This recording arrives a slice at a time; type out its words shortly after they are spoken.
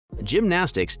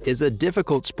Gymnastics is a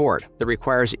difficult sport that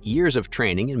requires years of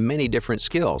training and many different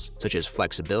skills, such as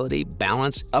flexibility,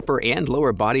 balance, upper and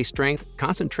lower body strength,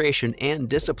 concentration, and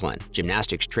discipline.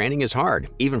 Gymnastics training is hard,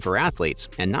 even for athletes,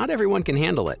 and not everyone can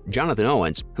handle it. Jonathan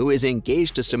Owens, who is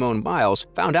engaged to Simone Biles,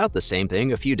 found out the same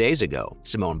thing a few days ago.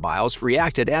 Simone Biles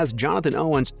reacted as Jonathan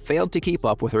Owens failed to keep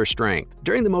up with her strength.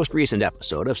 During the most recent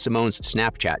episode of Simone's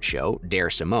Snapchat show, Dare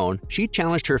Simone, she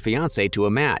challenged her fiance to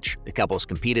a match. The couples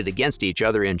competed against each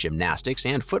other in gymnastics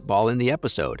and football in the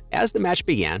episode. As the match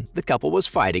began, the couple was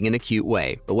fighting in a cute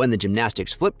way, but when the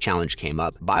gymnastics flip challenge came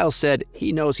up, Biles said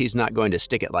he knows he's not going to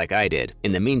stick it like I did.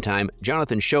 In the meantime,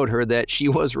 Jonathan showed her that she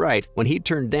was right when he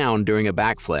turned down during a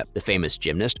backflip. The famous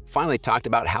gymnast finally talked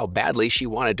about how badly she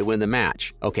wanted to win the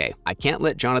match. "Okay, I can't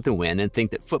let Jonathan win and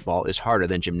think that football is harder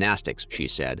than gymnastics," she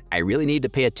said. "I really need to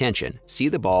pay attention, see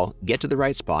the ball, get to the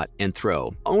right spot, and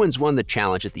throw." Owens won the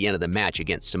challenge at the end of the match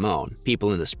against Simone.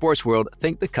 People in the sports world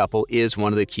think the couple is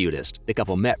one of the cutest. The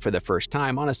couple met for the first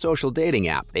time on a social dating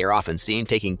app. They are often seen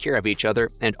taking care of each other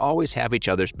and always have each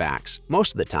other's backs.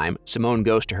 Most of the time, Simone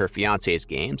goes to her fiance's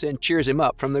games and cheers him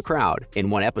up from the crowd. In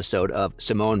one episode of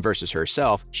Simone versus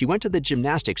herself, she went to the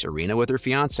gymnastics arena with her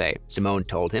fiance. Simone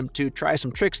told him to try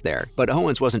some tricks there, but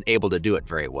Owens wasn't able to do it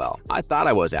very well. "I thought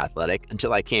I was athletic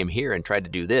until I came here and tried to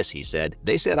do this," he said.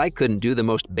 "They said I couldn't do the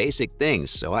most basic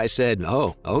things, so I said,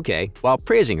 oh, okay." While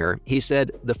praising her, he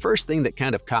said, "The first thing that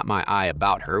kind of caught my eye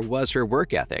about her was her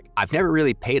work ethic. I've never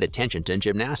really paid attention to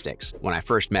gymnastics. When I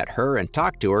first met her and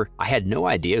talked to her, I had no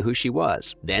idea who she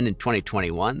was." Then in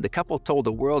 2021, the couple told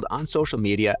the world on social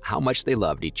media how much they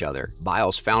loved each other.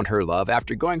 Biles found her love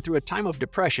after going through a time of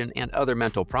depression and other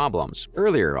mental problems.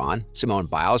 Earlier on, Simone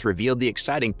Biles revealed the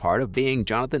exciting part of being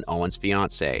Jonathan Owens'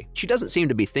 fiance. She doesn't seem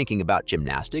to be thinking about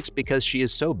gymnastics because she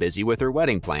is so busy with her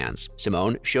wedding plans.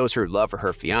 Simone shows her love for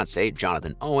her fiance,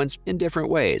 Jonathan Owens, in different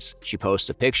ways. She posts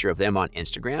a picture of them on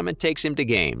Instagram and takes him to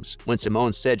games. When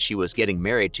Simone said she was getting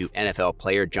married to NFL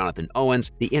player Jonathan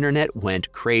Owens, the internet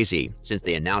went crazy. Since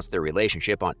they announced their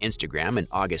relationship on Instagram in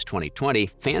August 2020,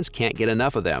 fans can't get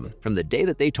enough of them. From the day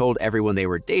that they told everyone they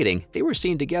were dating, they were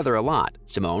seen together a lot.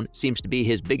 Simone seems to be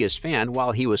his biggest fan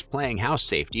while he was playing house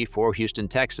safety for Houston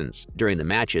Texans. During the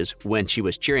matches, when she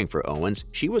was cheering for Owens,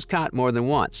 she was caught more than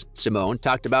once. Simone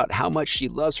talked about how much she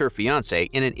loves her fiance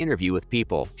in an interview with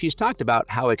People. She's talked about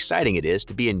how exciting it is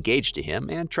to be engaged to him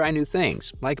and try new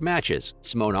things, like matches.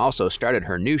 Simone also started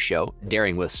her new show,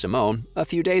 Daring with Simone, a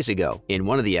few days ago. In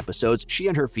one of the episodes, she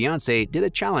and her fiance did a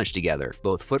challenge together.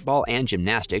 Both football and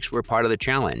gymnastics were part of the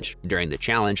challenge. During the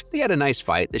challenge, they had a nice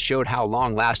fight that showed how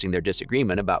long-lasting their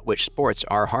disagreement about which sports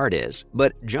are hard is.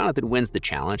 But Jonathan wins the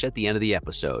challenge at the end of the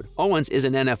episode. Owens is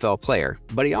an NFL player,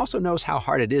 but he also knows how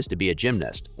hard it is to be a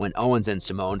gymnast. When Owens and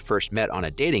Simone first met on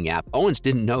a dating app, Owens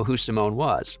didn't know who Simone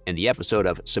was. In the episode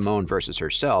of Simone versus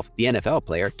herself, the NFL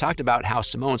player talked about how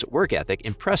Simone's work ethic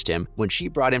impressed him when she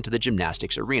brought him to the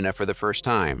gymnastics arena for the first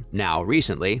time. Now,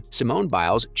 recently, Simone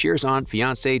Biles cheers on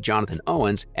fiance Jonathan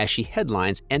Owens as she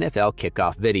headlines NFL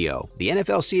kickoff video. The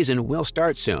NFL season will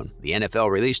start soon. The NFL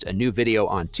released a new video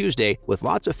on Tuesday with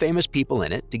lots of famous people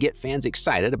in it to get fans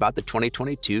excited about the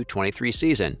 2022-23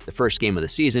 season. The first game of the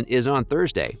season is on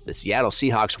Thursday. The Seattle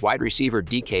Seahawks wide receiver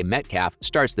DK Metcalf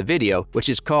starts the video, which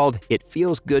is called "It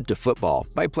Feels Good to Football,"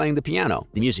 by playing the piano.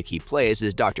 The music he plays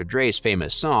is Dr. Dre's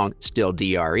famous song, Still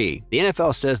DRE. The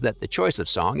NFL says that the choice of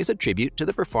song is a tribute to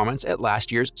the performance at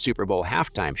last year's Super Bowl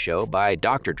halftime show by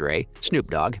Dr. Dre, Snoop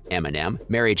Dogg, Eminem,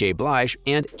 Mary J. Blige,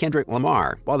 and Kendrick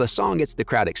Lamar. While the song gets the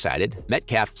crowd excited,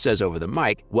 Metcalf says over the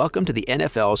mic, "Welcome to the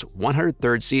NFL's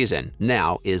 103rd season.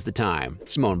 Now is the time."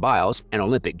 Simone Biles, an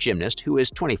Olympic gymnast who is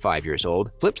 25 years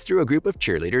old, flips through a group of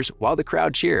cheerleaders while the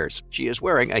crowd cheers. She is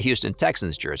wearing a Houston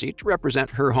Texans jersey to represent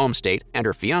her home state and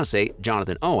her fiance,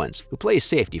 Jonathan Owens, who plays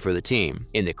safety for the team.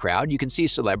 In the crowd, you can see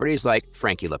celebrities like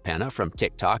Frankie LaPenna from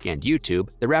TikTok and YouTube,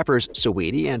 the rappers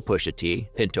Saweetie and Pusha T,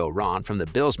 Pinto Ron from the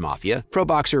Bills Mafia, pro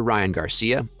boxer Ryan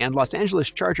Garcia, and Los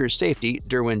Angeles Chargers safety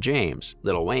Derwin James.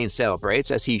 Lil Wayne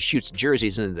celebrates as he shoots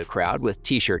jerseys into the crowd with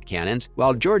t-shirt cannons,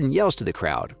 while Jordan yells to the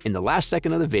crowd. In the last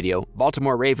second of the video,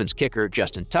 Baltimore Ravens kicker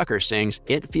Justin Tucker sings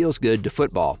 "It Feels Good to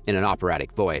Football" in an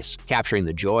operatic voice. Capturing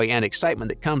the joy and excitement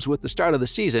that comes with the start of the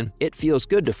season, "It Feels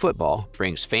Good to Football"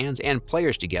 brings fans and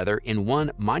players together in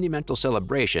one monumental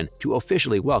celebration to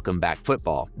officially welcome back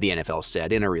football, the NFL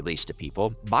said in a release to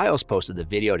People. Biles posted the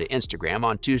video to Instagram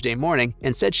on Tuesday morning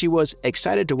and said she was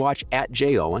excited to watch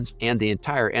 @JOwens and the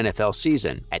entire NFL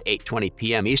season. At 8:20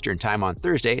 p.m. Eastern Time on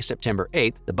Thursday, September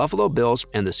 8th, the Buffalo Bills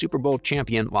and the Super Bowl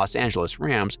champion Los Angeles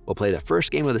Rams will play the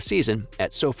first game of the season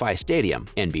at SoFi Stadium.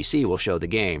 NBC will show the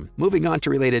game. Moving on to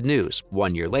related news.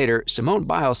 1 year later, Simone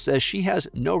Biles says she has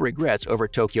no regrets over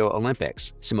Tokyo Tokyo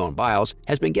Olympics. Simone Biles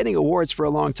has been getting awards for a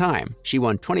long time. She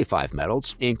won 25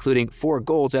 medals, including 4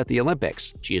 golds at the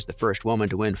Olympics. She is the first woman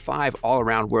to win 5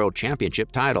 all-around world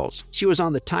championship titles. She was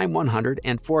on the Time 100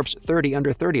 and Forbes 30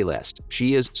 Under 30 list.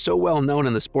 She is so well known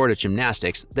in the sport of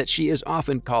gymnastics that she is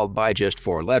often called by just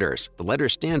 4 letters. The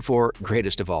letters stand for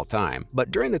greatest of all time.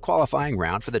 But during the qualifying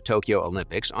round for the Tokyo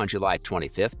Olympics on July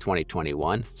 25,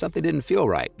 2021, something didn't feel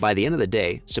right. By the end of the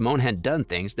day, Simone had done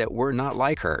things that were not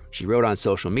like her. She wrote on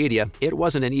social media, "It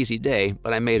wasn't an easy day,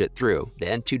 but I made it through."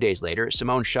 Then, 2 days later,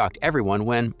 Simone shocked everyone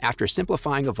when, after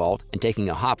simplifying a vault and taking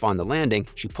a hop on the landing,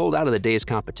 she pulled out of the day's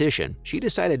competition. She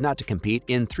decided not to compete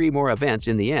in 3 more events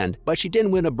in the end, but she did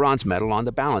win a bronze medal on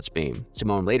the balance beam.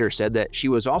 Simone later said that she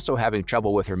was also having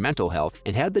trouble with her mental health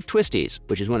and had the twisties,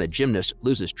 which is when a gymnast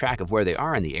loses track of where they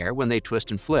are in the air when they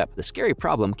twist and flip. The scary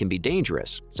problem can be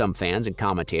dangerous. Some fans and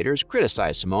commentators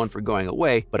criticized Simone for going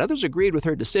away, but others agreed with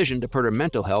her decision to put her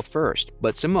mental health first.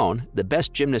 But Simone, the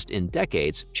best gymnast in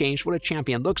decades, changed what a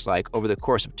champion looks like over the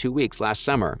course of 2 weeks last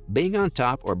summer. Being on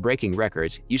top or breaking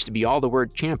records used to be all the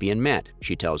word champion meant,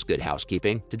 she tells Good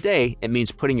Housekeeping. Today, it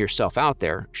means putting yourself out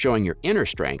there, showing your inner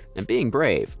strength, and being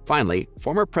brave. Finally,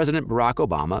 former President Barack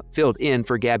Obama filled in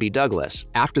for Gabby Douglas.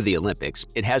 After the Olympics,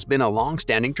 it has been a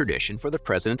long-standing tradition for the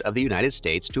President of the United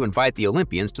States to invite the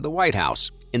Olympians to the White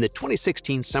House. In the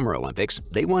 2016 Summer Olympics,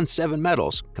 they won 7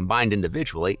 medals, combined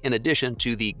individually, in addition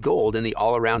to the gold in the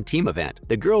all-around team event.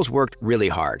 The girls worked really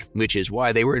hard, which is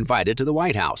why they were invited to the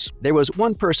White House. There was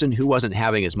one person who wasn't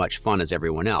having as much fun as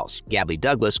everyone else. Gabby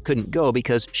Douglas couldn't go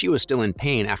because she was still in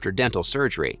pain after dental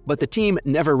surgery. But the team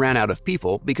never ran out of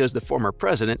people because the former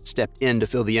president stepped in to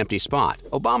fill the empty spot.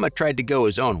 Obama tried to go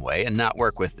his own way and not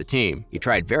work with the team. He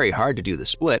tried very hard to do the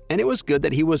split, and it was good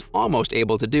that he was almost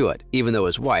able to do it, even though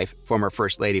his wife, former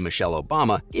First Lady Michelle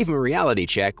Obama, gave him a reality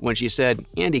check when she said,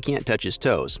 "Andy can't touch his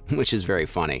toes," which is very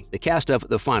funny. The cast of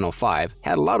The Final 5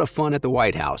 had a lot of fun at the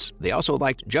White House. They also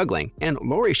liked juggling, and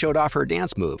Lori showed off her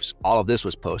dance moves. All of this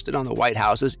was posted on the White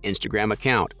House's Instagram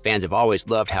account. Fans have always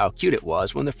loved how cute it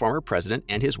was when the former president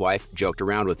and his wife joked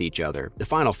around with each other. The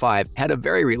Final 5 had a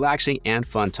very relaxing and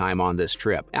fun time on this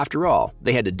trip. After all,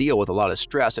 they had to deal with a lot of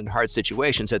stress and hard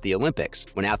situations at the Olympics.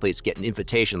 When athletes get an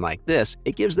invitation like this,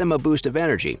 it gives them a boost of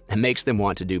energy and makes them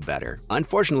want to do better.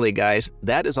 Unfortunately, guys,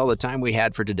 that is all the time we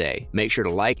had for today. Make sure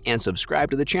to like and subscribe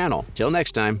to the channel. Till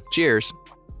next time, cheers!